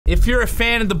If you're a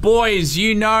fan of the boys,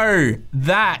 you know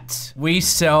that we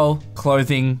sell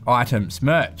clothing items,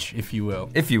 merch, if you will.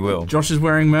 If you will. Josh is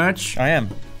wearing merch. I am.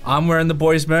 I'm wearing the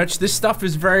boys merch. This stuff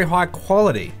is very high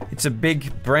quality. It's a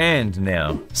big brand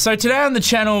now. So today on the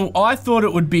channel, I thought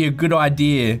it would be a good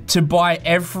idea to buy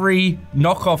every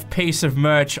knockoff piece of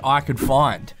merch I could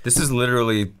find. This is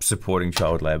literally supporting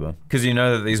child labor. Because you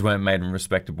know that these weren't made in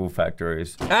respectable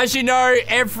factories. As you know,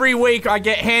 every week I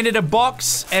get handed a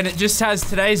box and it just has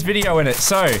today's video in it.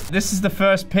 So this is the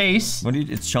first piece.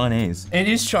 It's Chinese. It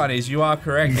is Chinese, you are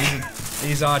correct.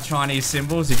 These are Chinese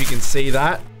symbols, if you can see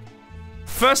that.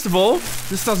 First of all,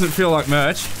 this doesn't feel like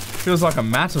merch. It feels like a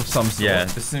mat of some sort. Yeah,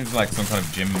 this seems like some kind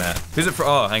of gym mat. Who's it for?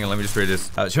 Oh, hang on, let me just read this.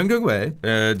 Bing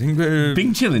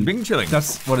Chillin'. Bing Chilling.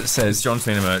 That's what it says. It's John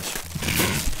Cena merch.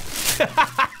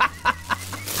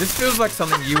 This feels like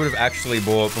something you would have actually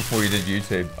bought before you did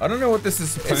YouTube. I don't know what this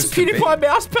is supposed It's a PewDiePie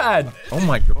mouse pad. Oh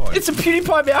my god. It's a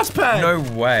PewDiePie mouse pad. No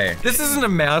way. This isn't a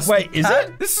mouse Wait, is pad.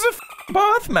 it? This is a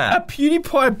bath mat. A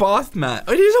PewDiePie bath mat.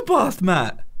 It is a bath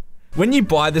mat. When you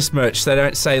buy this merch, they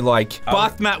don't say like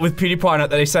bath mat with PewDiePie on it.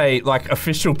 They say like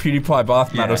official PewDiePie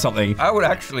bath mat or something. I would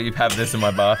actually have this in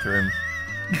my bathroom.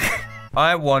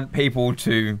 I want people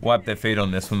to wipe their feet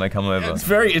on this when they come over. It's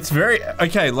very,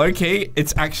 okay, low key,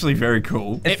 it's actually very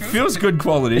cool. It feels good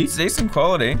quality. It's decent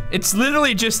quality. It's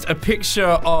literally just a picture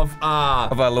of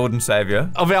our Lord and Savior.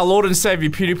 Of our Lord and Savior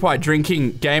PewDiePie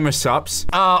drinking gamer sups.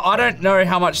 I don't know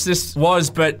how much this was,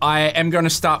 but I am going to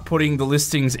start putting the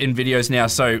listings in videos now.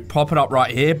 So pop it up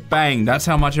right here. Bang, that's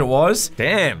how much it was.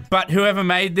 Damn. But whoever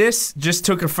made this just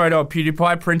took a photo of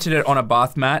PewDiePie, printed it on a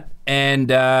bath mat, and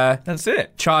that's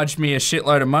it. Charged me a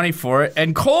shitload of money for it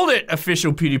and called it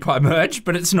official PewDiePie merch,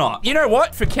 but it's not. You know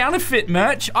what? For counterfeit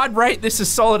merch, I'd rate this a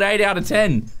solid 8 out of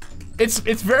 10. It's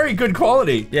very good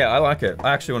quality. Yeah, I like it.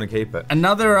 I actually want to keep it.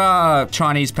 Another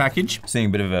Chinese package. Seeing a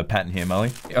bit of a pattern here,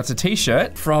 Molly. It's a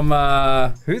t-shirt from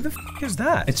who the f is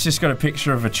that? It's just got a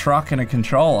picture of a truck and a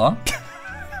controller.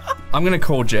 I'm gonna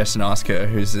call Jess and ask her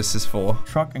whose this is for.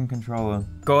 Truck and controller.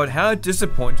 God, how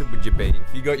disappointed would you be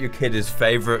if you got your kid his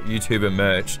favorite YouTuber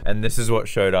merch and this is what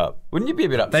showed up? Wouldn't you be a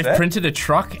bit upset? They've printed a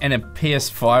truck and a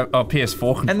PS4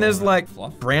 controller. And there's like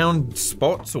brown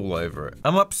spots all over it.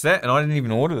 I'm upset and I didn't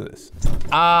even order this.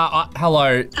 Hello.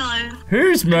 Hello.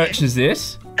 Whose merch is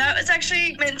this? That was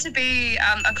actually meant to be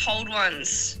a Cold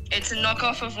Ones. It's a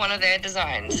knockoff of one of their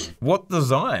designs. What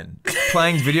design?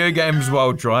 Playing video games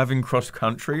while driving cross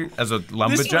country as a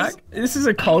lumberjack? This is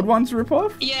a Cold Ones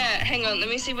ripoff? Yeah, hang on, let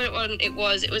me see what it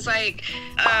was. It was like,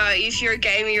 if you're a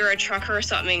gamer, you're a trucker or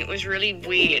something. It was really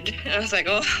weird. And I was like,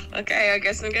 oh, okay, I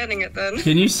guess I'm getting it then.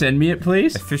 Can you send me it,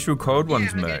 please? Official Cold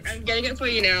Ones merch. I'm getting it for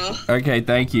you now. Okay,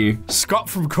 thank you. Scott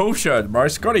from Cool Shirt, bro.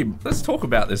 Scotty, let's talk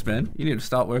about this, man. You need to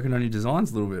start working on your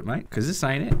designs a little bit, mate, because this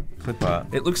ain't it. Flip art.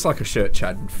 It looks like a shirt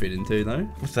Chad would fit into, though.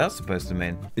 What's that supposed to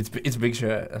mean? It's a big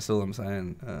shirt, that's all I'm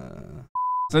saying.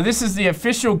 So this is the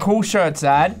official Cool Shirts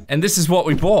ad, and this is what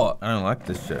we bought. I don't like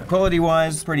this shirt.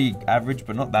 Quality-wise, pretty average,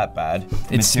 but not that bad.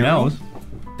 It smells.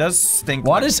 Does stink.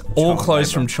 Why like does all clothes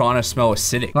labor. from China smell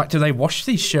acidic? Like, do they wash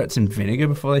these shirts in vinegar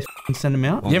before they f***ing send them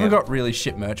out? You ever got really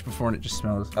shit merch before and it just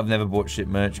smells? I've never bought shit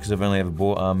merch because I've only ever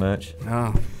bought our merch.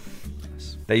 Oh.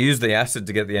 They use the acid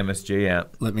to get the MSG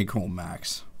out. Let me call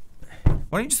Max. Why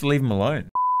don't you just leave them alone?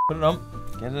 Put it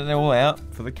on, get it all out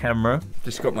for the camera.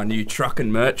 Just got my new truck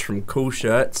and merch from Cool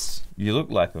Shirts. You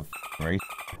look like a f***ing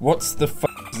What's the f***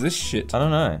 is this shit? I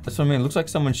don't know. That's what I mean. It looks like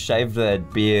someone shaved their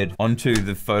beard onto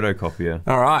the photocopier.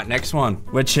 All right, next one.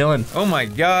 We're chilling. Oh my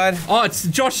god. Oh, it's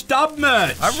the Josh Dub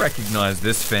merch. I recognize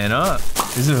this fan art.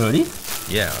 Is it a hoodie?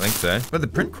 Yeah, I think so. But the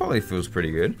print quality feels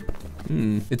pretty good.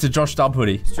 It's a Josh Dub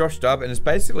hoodie. It's Josh Dub, and it's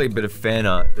basically a bit of fan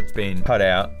art that's been cut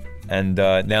out. And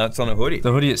now it's on a hoodie.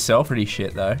 The hoodie itself, pretty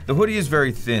shit though. The hoodie is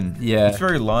very thin. Yeah. It's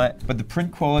very light, but the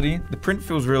print quality, the print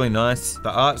feels really nice. The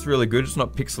art's really good, it's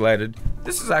not pixelated.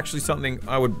 This is actually something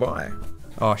I would buy.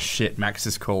 Oh shit, Max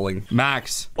is calling.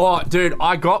 Max. Oh, dude,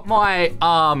 I got my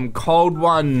Cold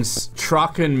Ones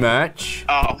truck and merch.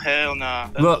 Oh, hell nah.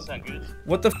 That Look. doesn't sound good.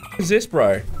 What the f is this,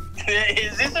 bro?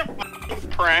 Is this a f***ing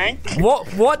prank?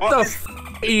 What the f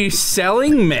are you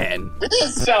selling, man? You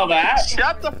didn't sell that.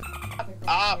 Shut the f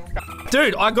up.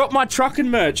 Dude, I got my truck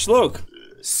and merch, look.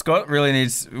 Scott really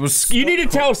needs... You need to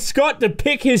tell Scott to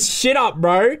pick his shit up,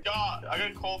 bro. God, I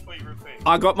got a call for you real quick.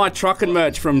 I got my truck and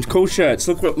merch from Cool Shirts.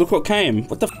 Look what came.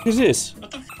 What the f is this?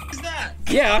 What the f is that?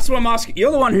 Yeah, that's what I'm asking.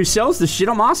 You're the one who sells the shit.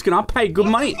 I'm asking. I paid good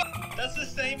money. That's the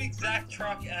same exact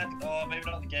truck and, oh, maybe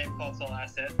not the game console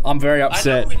asset. I'm very I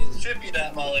upset. know we didn't strip you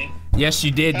that, Molly. Yes,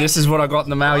 you did. This is what I got in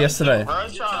the mail yesterday.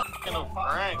 Bro's trying to f***ing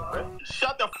prank, bro.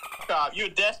 Shut the f up. You're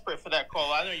desperate for that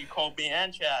call. I know you called me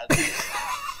and Chad.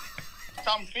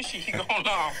 something fishy going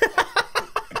on.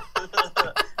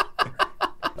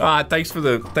 Alright, thanks for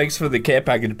the care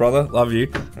package, brother. Love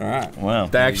you. Alright. Wow.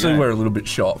 They actually were a little bit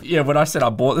shocked. Yeah, when I said I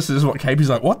bought this is what KP's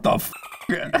like, what the f?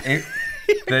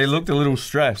 They looked a little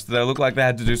stressed. They looked like they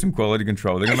had to do some quality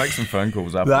control. They're gonna make some phone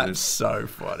calls after That's this. so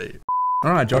funny.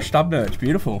 Alright, Josh Stubb merch.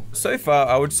 Beautiful. So far,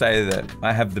 I would say that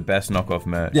I have the best knockoff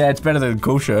merch. Yeah, it's better than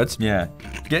cool shirts. Yeah.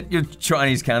 Get your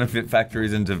Chinese counterfeit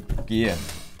factories into gear.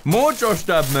 More Josh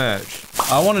Stubb merch.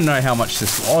 I want to know how much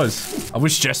this was. I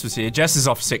wish Jess was here. Jess is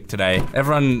off sick today.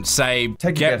 Everyone say,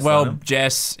 Take a get guess, well, Simon.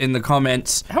 Jess, in the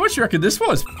comments. How much do you reckon this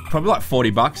was? Probably like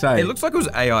 40 bucks, eh? It looks like it was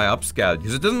AI upscaled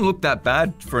because it doesn't look that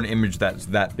bad for an image that's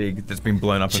that big that's been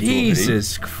blown up into a hoodie.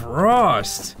 Jesus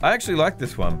Christ. I actually like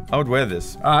this one. I would wear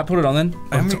this. Alright, put it on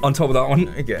then. On top of that one.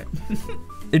 Okay.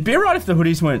 It'd be alright if the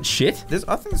hoodies weren't shit.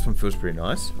 I think this one feels pretty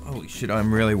nice. Holy shit,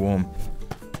 I'm really warm.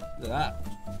 Look at that.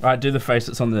 Alright, do the face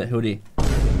that's on the hoodie.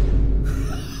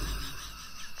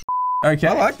 Okay.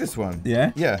 I like this one.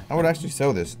 Yeah? Yeah, I would actually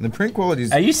sell this. The print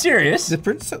quality's Are you serious? the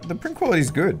print quality's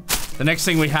good. The next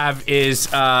thing we have is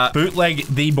bootleg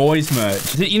The Boys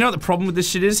merch. You know what the problem with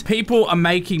this shit is? People are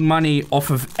making money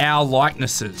off of our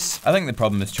likenesses. I think the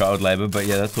problem is child labor, but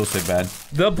yeah, that's also bad.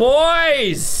 The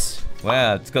Boys!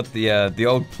 Wow, it's got the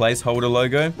old placeholder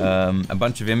logo, a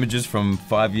bunch of images from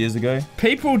 5 years ago.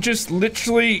 People just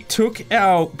literally took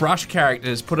our brush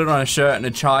characters, put it on a shirt, and are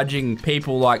charging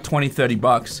people like 20, 30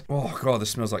 bucks. Oh god,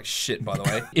 this smells like shit, by the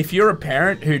way. If you're a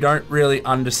parent who don't really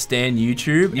understand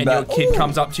YouTube and your kid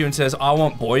comes up to you and says, I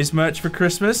want boys merch for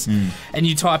Christmas, and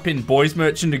you type in boys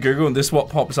merch into Google and this is what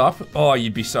pops up, oh,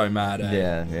 you'd be so mad, eh?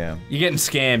 Yeah. You're getting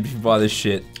scammed if you buy this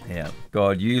shit. Yeah.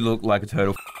 God, you look like a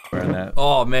total wearing that.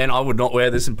 Oh man, I would not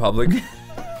wear this in public.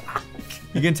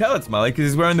 You can tell it's Mully because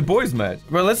he's wearing the boys merch.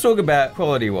 Well, let's talk about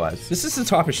quality-wise. This is the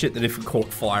type of shit that if it caught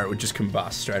fire, it would just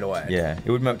combust straight away. Yeah, it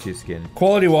would melt your skin.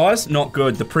 Quality-wise, not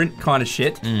good. The print kind of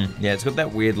shit. Yeah, it's got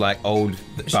that weird, like, old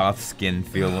bath skin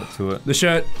feel to it. The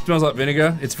shirt smells like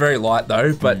vinegar. It's very light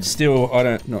though, but still,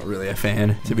 not really a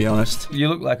fan, to be honest. You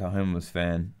look like a homeless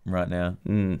fan right now. What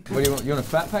do you want? You want a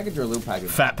fat package or a little package?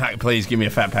 Fat pack, please give me a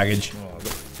fat package. Oh, I've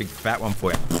got a big fat one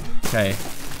for you. Okay.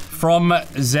 From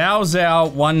Zhao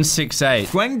Zhao 168.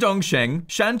 Guangdong Sheng,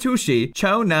 Shantu Shi,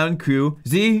 Chao Nan Ku,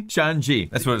 Zi Shanji.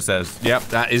 That's what it says. Yep,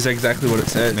 that is exactly what it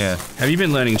says. Yeah. Have you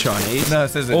been learning Chinese? No, it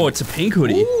says it. Oh, it's a pink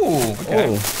hoodie. Ooh,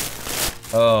 okay.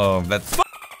 Oh, that's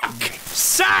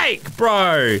Sake,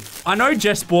 bro! I know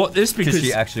Jess bought this because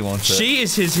she actually wants it. She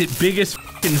is his biggest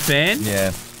fucking fan.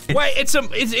 Yeah. Wait, it's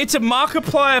a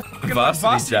Markiplier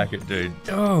Varsity jacket, dude.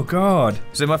 Oh god.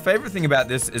 So my favorite thing about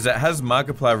this is it has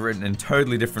Markiplier written in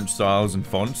totally different styles and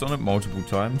fonts on it multiple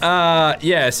times.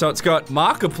 Yeah, so it's got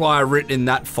Markiplier written in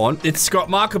that font. It's got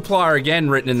Markiplier again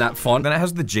written in that font. Then it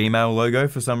has the Gmail logo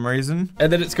for some reason.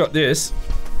 And then it's got this.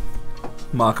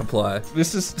 Markiplier.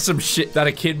 This is some shit that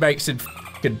a kid makes in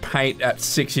fucking Paint at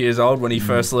 6 years old when he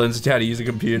first learns how to use a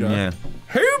computer. Yeah.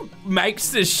 Who makes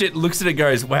this shit, looks at it and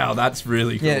goes, wow, that's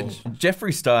really cool. Yeah,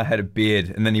 Jeffree Star had a beard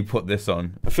and then he put this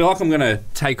on. I feel like I'm gonna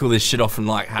take all this shit off and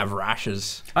like have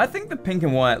rashes. I think the pink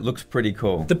and white looks pretty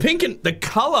cool. The pink and the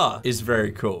color is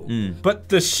very cool. But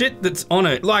the shit that's on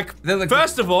it, like,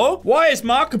 first of all, why is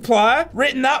Markiplier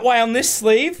written that way on this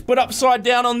sleeve, but upside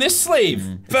down on this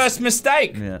sleeve? First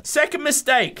mistake. Yeah. Second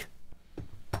mistake.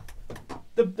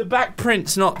 The back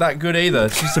print's not that good either.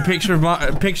 It's just a picture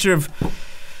of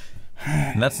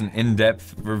And that's an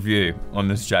in-depth review on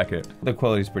this jacket. The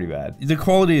quality's pretty bad. The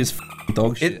quality is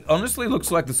dog shit. It honestly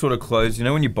looks like the sort of clothes, you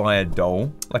know when you buy a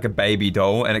doll, like a baby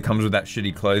doll, and it comes with that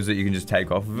shitty clothes that you can just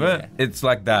take off of it? It's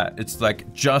like that. It's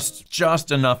like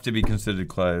just enough to be considered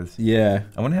clothes. Yeah.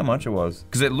 I wonder how much it was.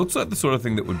 Because it looks like the sort of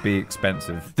thing that would be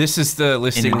expensive. This is the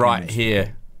listing In an right image.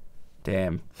 here.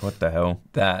 Damn. What the hell?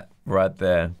 That right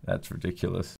there. That's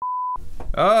ridiculous.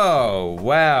 Oh,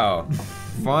 wow.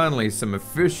 Finally, some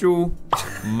official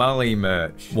Mully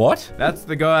merch. What? That's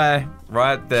the guy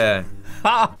right there.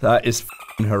 Ha! That is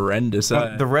f***ing horrendous.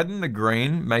 Eh? The red and the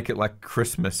green make it like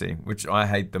Christmassy, which I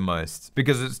hate the most.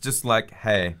 Because it's just like,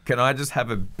 hey, can I just have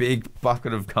a big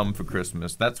bucket of cum for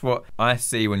Christmas? That's what I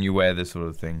see when you wear this sort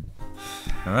of thing.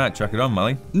 All right, chuck it on,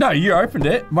 Mully. No, you opened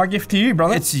it. My gift to you,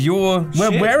 brother. It's your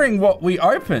We're shit. wearing what we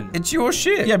opened. It's your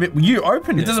shit. Yeah, but you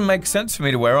opened it. It doesn't make sense for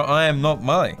me to wear it. I am not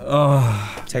Mully.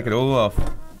 Oh. Take it all off.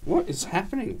 What is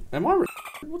happening? Am I?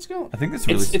 What's going on? I think that's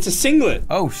really... It's a singlet.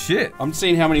 Oh, shit. I'm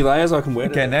seeing how many layers I can wear.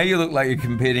 Okay, now you look like you're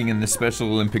competing in the Special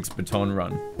Olympics baton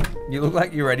run. You look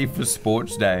like you're ready for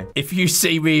sports day. If you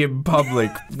see me in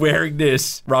public wearing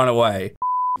this, run away.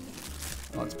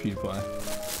 Oh, it's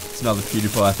PewDiePie. It's another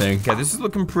PewDiePie thing. Okay, this is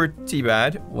looking pretty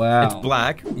bad. Wow. It's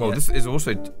black. Well, Yeah. this is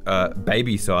also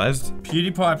baby sized.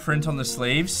 PewDiePie print on the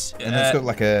sleeves. And it's got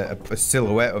like a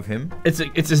silhouette of him. It's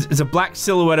a black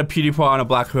silhouette of PewDiePie on a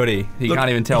black hoodie. You Look,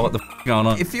 can't even tell what the f going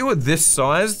on. If you were this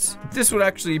sized, this would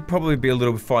actually probably be a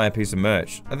little fire piece of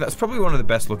merch. And that's probably one of the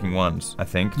best looking ones, I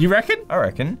think. You reckon? I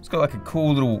reckon. It's got like a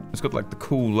cool little, it's got like the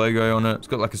cool logo on it. It's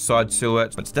got like a side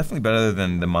silhouette. It's definitely better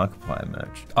than the Markiplier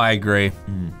merch. I agree.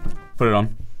 Put it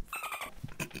on.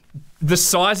 The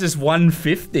size is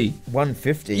 150.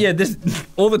 150? Yeah, this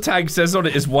all the tag says on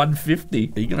it is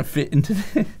 150. Are you gonna fit into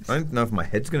this? I don't know if my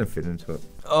head's gonna fit into it.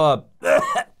 Oh,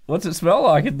 what's it smell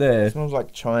like in there? It smells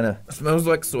like China. It smells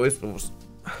like soy sauce.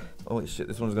 Holy shit,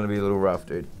 this one's gonna be a little rough,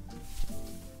 dude.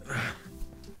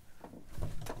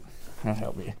 I'll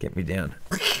help you. Get me down.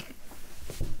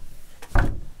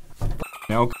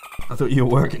 Now, I thought you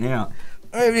were working out.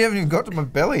 I haven't even got to my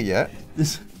belly yet.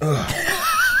 This.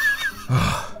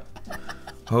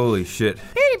 Holy shit.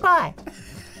 PewDiePie!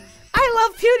 I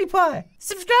love PewDiePie!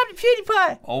 Subscribe to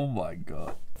PewDiePie! Oh my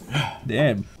god.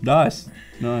 Damn. Nice.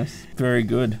 Nice. Very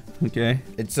good. Okay.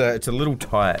 It's a little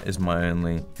tight is my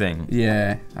only thing.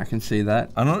 Yeah, I can see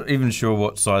that. I'm not even sure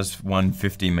what size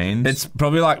 150 means. It's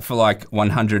probably like for like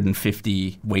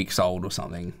 150 weeks old or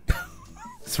something.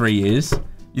 3 years.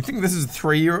 You think this is a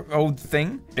 3-year-old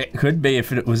thing? It could be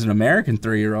if it was an American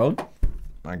 3-year-old.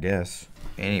 I guess.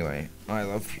 Anyway, I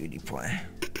love PewDiePie.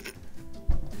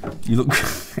 You look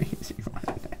crazy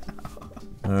right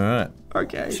now. Alright.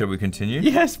 Okay. Shall we continue?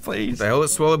 Yes, please. The hell, it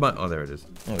swallowed my... Oh, there it is.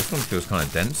 Oh, this one feels kind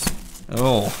of dense.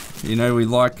 Oh, you know we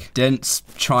like dense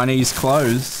Chinese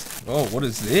clothes. Oh, what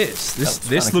is this?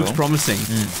 This looks cool. promising.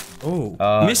 Oh,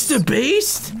 Mr.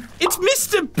 Beast? It's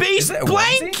Mr. Beast it a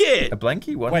blanket. A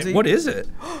blankie? Onesie? Wait, what is it?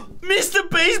 Mr.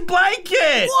 Beast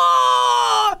blanket.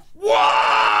 Whoa!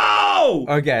 Whoa!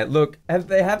 Okay, look,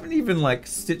 they haven't even like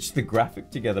stitched the graphic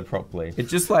together properly. It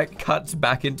just like cuts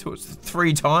back into it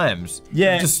 3 times.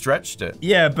 Yeah. Just stretched it.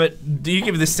 Yeah, but do you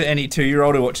give this to any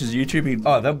 2-year-old who watches YouTube? He'd-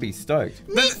 Oh, they'll be stoked.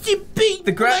 Mr. Beast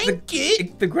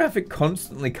The graphic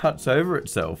constantly cuts over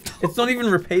itself. It's not even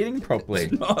repeating properly.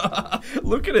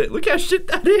 Look at it. Look how shit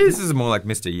that is. This is more like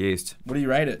Mr. Yeast. What do you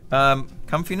rate it?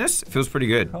 Comfiness feels pretty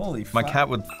good. Holy My fuck. cat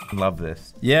would love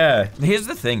this. Yeah. Here's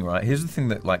the thing, right? Here's the thing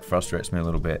that like frustrates me a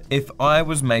little bit. If I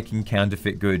was making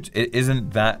counterfeit goods,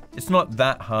 it's not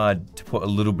that hard to put a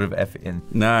little bit of effort in.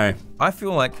 No. I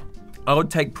feel like I would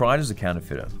take pride as a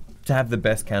counterfeiter to have the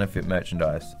best counterfeit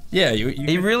merchandise. Yeah, Are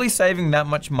you really saving that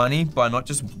much money by not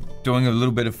just doing a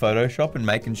little bit of Photoshop and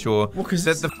making sure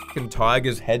that the fucking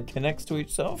tiger's head connects to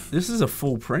itself? This is a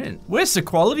full print. Where's the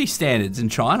quality standards in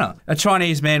China? A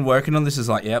Chinese man working on this is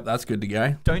like, yep, that's good to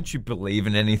go. Don't you believe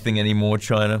in anything anymore,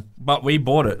 China? But we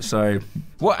bought it, so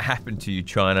What happened to you,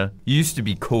 China? You used to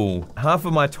be cool. Half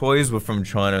of my toys were from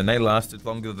China and they lasted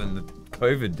longer than the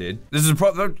COVID did.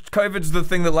 COVID's the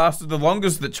thing that lasted the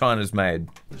longest that China's made.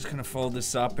 we're just gonna fold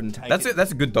this up and take That's it.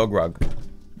 That's a good dog rug.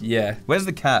 Yeah. Where's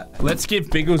the cat? Let's give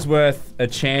Bigglesworth a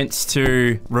chance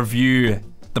to review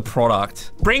the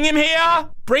product. Bring him here!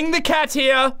 Bring the cat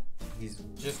here! He's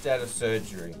just out of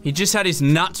surgery. He just had his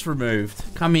nuts removed.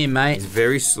 Come here, mate. He's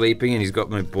very sleepy and he's got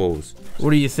no balls. What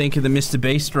do you think of the Mr.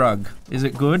 Beast rug? Is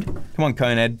it good? Come on,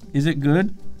 Conehead. Is it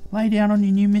good? Lay down on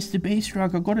your new Mr. Beast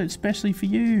rug. I got it especially for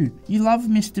you. You love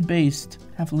Mr. Beast.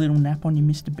 Have a little nap on your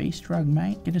Mr. Beast rug,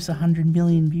 mate. Get us 100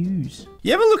 million views.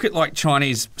 You ever look at like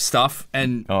Chinese stuff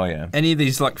and Oh yeah. any of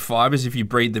these like fibers, if you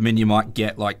breathe them in, you might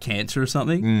get like cancer or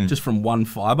something just from one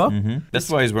fiber? That's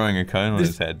why he's wearing a cone on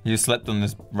his head. He slept on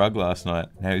this rug last night.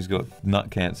 Now he's got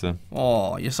nut cancer.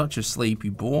 Oh, you're such a sleepy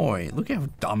boy. Look how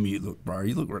dumb you look, bro.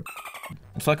 You look...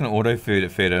 It's like an auto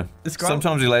feeder. This guy-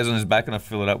 Sometimes he lays on his back and I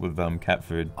fill it up with cat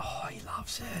food. Oh, he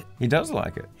loves it. He does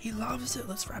like it. He loves it.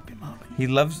 Let's wrap him up. He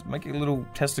loves making a little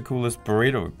testicleless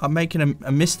burrito. I'm making a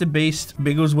Mr. Beast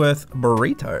Bigglesworth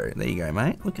burrito. There you go,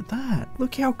 mate. Look at that.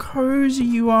 Look how cozy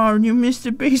you are in your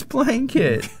Mr. Beast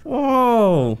blanket.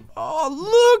 Whoa.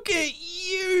 Oh, look at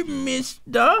you,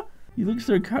 mister. You look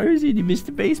so cozy in your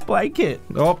Mr. Beast blanket.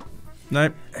 Oh,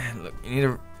 nope. Look,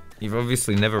 you've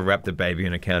obviously never wrapped a baby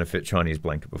in a counterfeit Chinese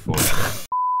blanket before.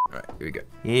 Alright, here we go.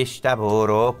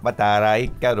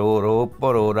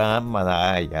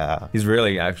 He's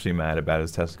really actually mad about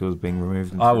his testicles being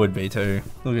removed. I would be too.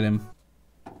 Look at him.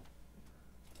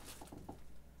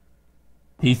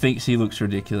 He thinks he looks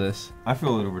ridiculous. I feel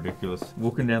a little ridiculous.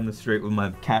 Walking down the street with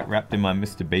my cat wrapped in my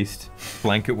Mr. Beast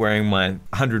blanket, wearing my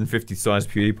 150 size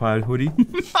PewDiePie hoodie.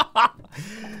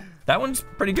 That one's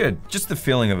pretty good. Just the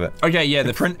feeling of it. Okay, yeah,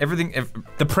 The print, everything.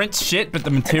 the print's shit, but the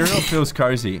material feels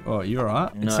cozy. Oh, you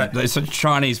alright? No. It's such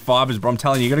Chinese fibers, bro. I'm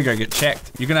telling you, you gotta go get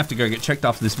checked. You're gonna have to go get checked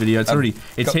after this video.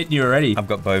 It's hitting you already. I've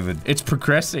got Bovid. It's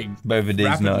progressing. Bovid's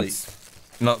rapidly. nuts.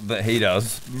 Not that he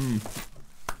does.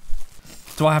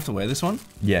 Do I have to wear this one?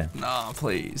 Yeah. No,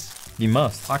 please. You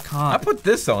must. I can't. I put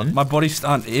this on. My body's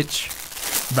starting to itch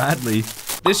badly.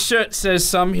 This shirt says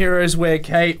some heroes wear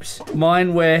capes,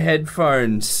 mine wear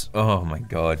headphones. Oh my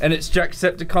god. And it's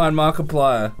Jacksepticeye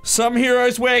Markiplier. Some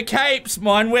heroes wear capes,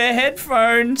 mine wear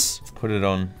headphones. Put it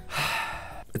on.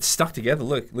 It's stuck together,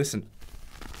 look, listen.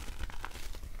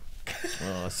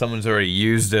 Oh, someone's already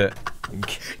used it.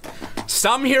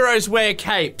 Some heroes wear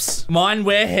capes, mine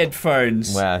wear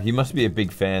headphones. Wow, you must be a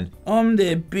big fan. I'm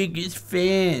their biggest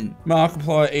fan.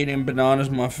 Markiplier eating bananas,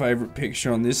 my favourite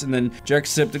picture on this. And then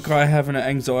Jacksepticeye having an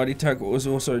anxiety attack, what was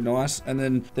also nice. And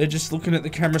then they're just looking at the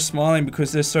camera smiling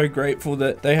because they're so grateful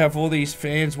that they have all these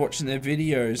fans watching their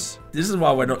videos. This is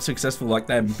why we're not successful like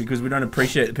them, because we don't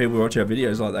appreciate the people who watch our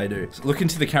videos like they do. So look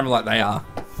into the camera like they are.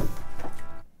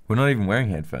 We're not even wearing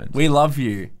headphones. We love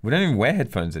you. We don't even wear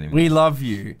headphones anymore. We love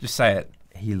you. Just say it.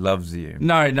 He loves you.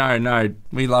 No, no, no.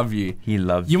 We love you. He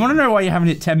loves you. You want to know why you haven't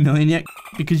hit 10 million yet?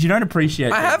 Because you don't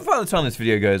appreciate I it. have by the time this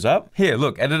video goes up. Here,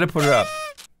 look, editor, put it up.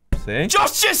 See?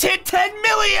 Josh just hit 10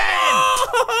 million!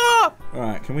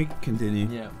 Alright, can we continue?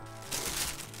 Yeah.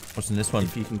 What's in this one?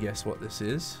 If you can guess what this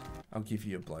is, I'll give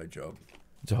you a blowjob.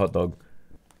 It's a hot dog.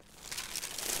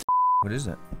 What is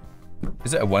it?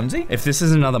 Is it a onesie? If this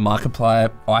is another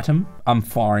Markiplier item, I'm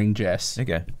firing Jess.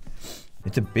 Okay.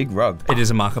 It's a big rug. It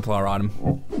is a Markiplier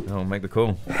item. Oh, make the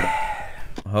call.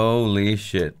 Holy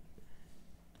shit.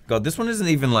 God, this one isn't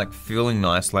even like feeling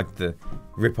nice like the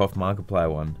rip-off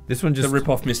Markiplier one. This one just... The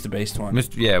rip-off Mr. Beast one.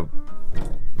 Yeah,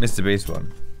 Mr. Beast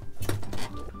one.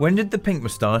 When did the pink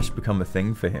moustache become a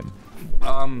thing for him?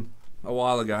 A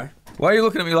while ago. Why are you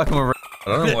looking at me like I'm a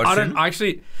I don't know what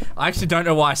I actually don't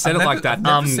know why I said it like that. I've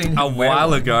never seen a him wear while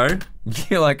one. ago.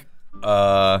 You're like,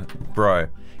 bro.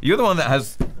 You're the one that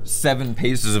has 7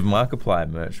 pieces of Markiplier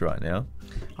merch right now.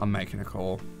 I'm making a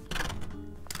call.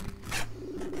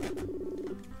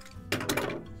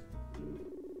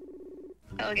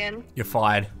 Hello again. You're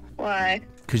fired. Why?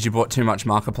 Because you bought too much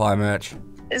Markiplier merch.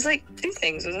 It's like 2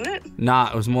 things, wasn't it? Nah,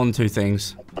 it was more than 2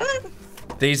 things. What?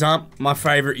 These aren't my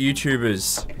favorite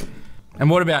YouTubers. And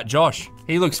what about Josh?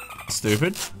 He looks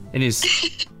stupid in his...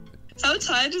 How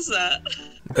tight is that?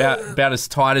 About as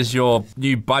tight as your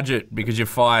new budget because you're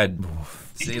fired.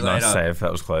 See you later. Nice save,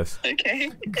 that was close.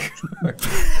 Okay.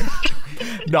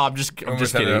 No, I'm just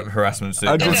kidding. A harassment suit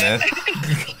I'm down just- there.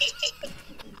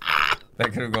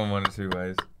 That could have gone one of 2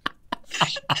 ways.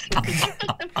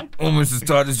 Almost as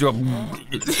tight as your...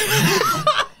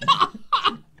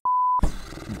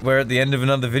 We're at the end of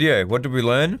another video. What did we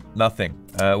learn? Nothing.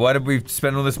 Why did we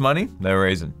spend all this money? No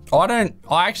reason. I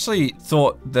actually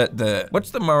thought that What's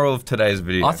the moral of today's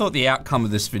video? I thought the outcome of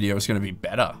this video was going to be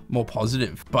better, more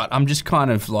positive. But I'm just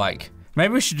kind of like,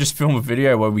 maybe we should just film a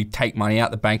video where we take money out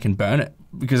the bank and burn it.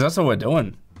 Because that's all we're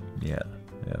doing. Yeah.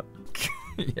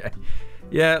 Yeah.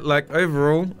 Yeah, like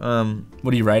overall,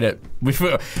 What do you rate it?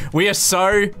 We are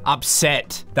so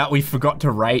upset that we forgot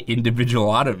to rate individual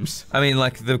items. I mean,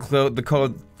 like the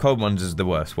cold ones is the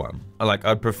worst one. Like,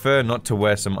 I'd prefer not to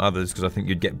wear some others because I think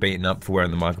you'd get beaten up for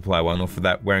wearing the Markiplier one or for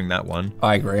wearing that one.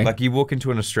 I agree. Like, you walk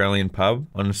into an Australian pub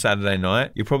on a Saturday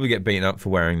night, you'll probably get beaten up for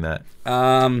wearing that.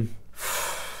 I'm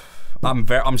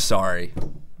sorry.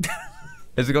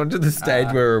 Has it gone to the stage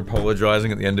where we're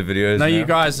apologizing at the end of videos No, now? you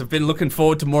guys have been looking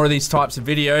forward to more of these types of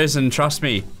videos, and trust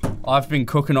me, I've been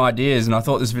cooking ideas, and I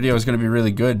thought this video was going to be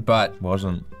really good, but...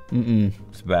 Wasn't.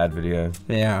 It's a bad video.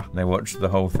 Yeah. They watched the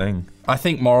whole thing. I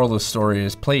think moral of the story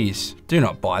is, please, do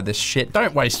not buy this shit.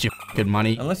 Don't waste your fucking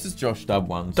money. Unless it's Josh Dub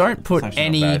ones. Don't put It's actually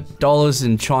any not bad. dollars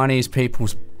in Chinese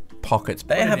people's pockets.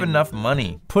 They have enough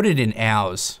money. Put it in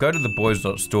ours. Go to the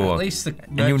boys.store. At least the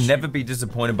and you'll merch- never be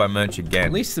disappointed by merch again.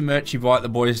 At least the merch you buy at the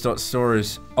boys.store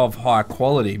is of high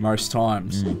quality most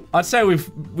times. I'd say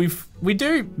we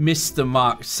do miss the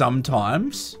mark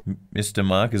sometimes. Mr.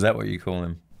 Mark, is that what you call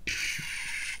him?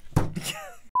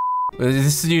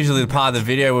 This is usually the part of the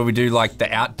video where we do like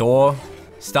the outdoor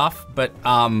stuff, but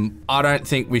I don't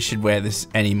think we should wear this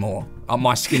anymore.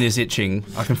 My skin is itching.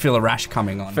 I can feel a rash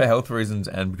coming on. For health reasons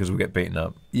and because we'll get beaten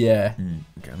up. Yeah.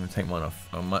 Okay, I'm gonna take mine off.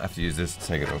 I might have to use this to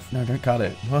take it off. No, don't cut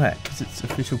it. Why? Because it's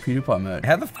official PewDiePie merch.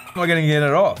 How the f am I gonna get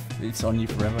it off? It's on you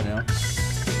forever now.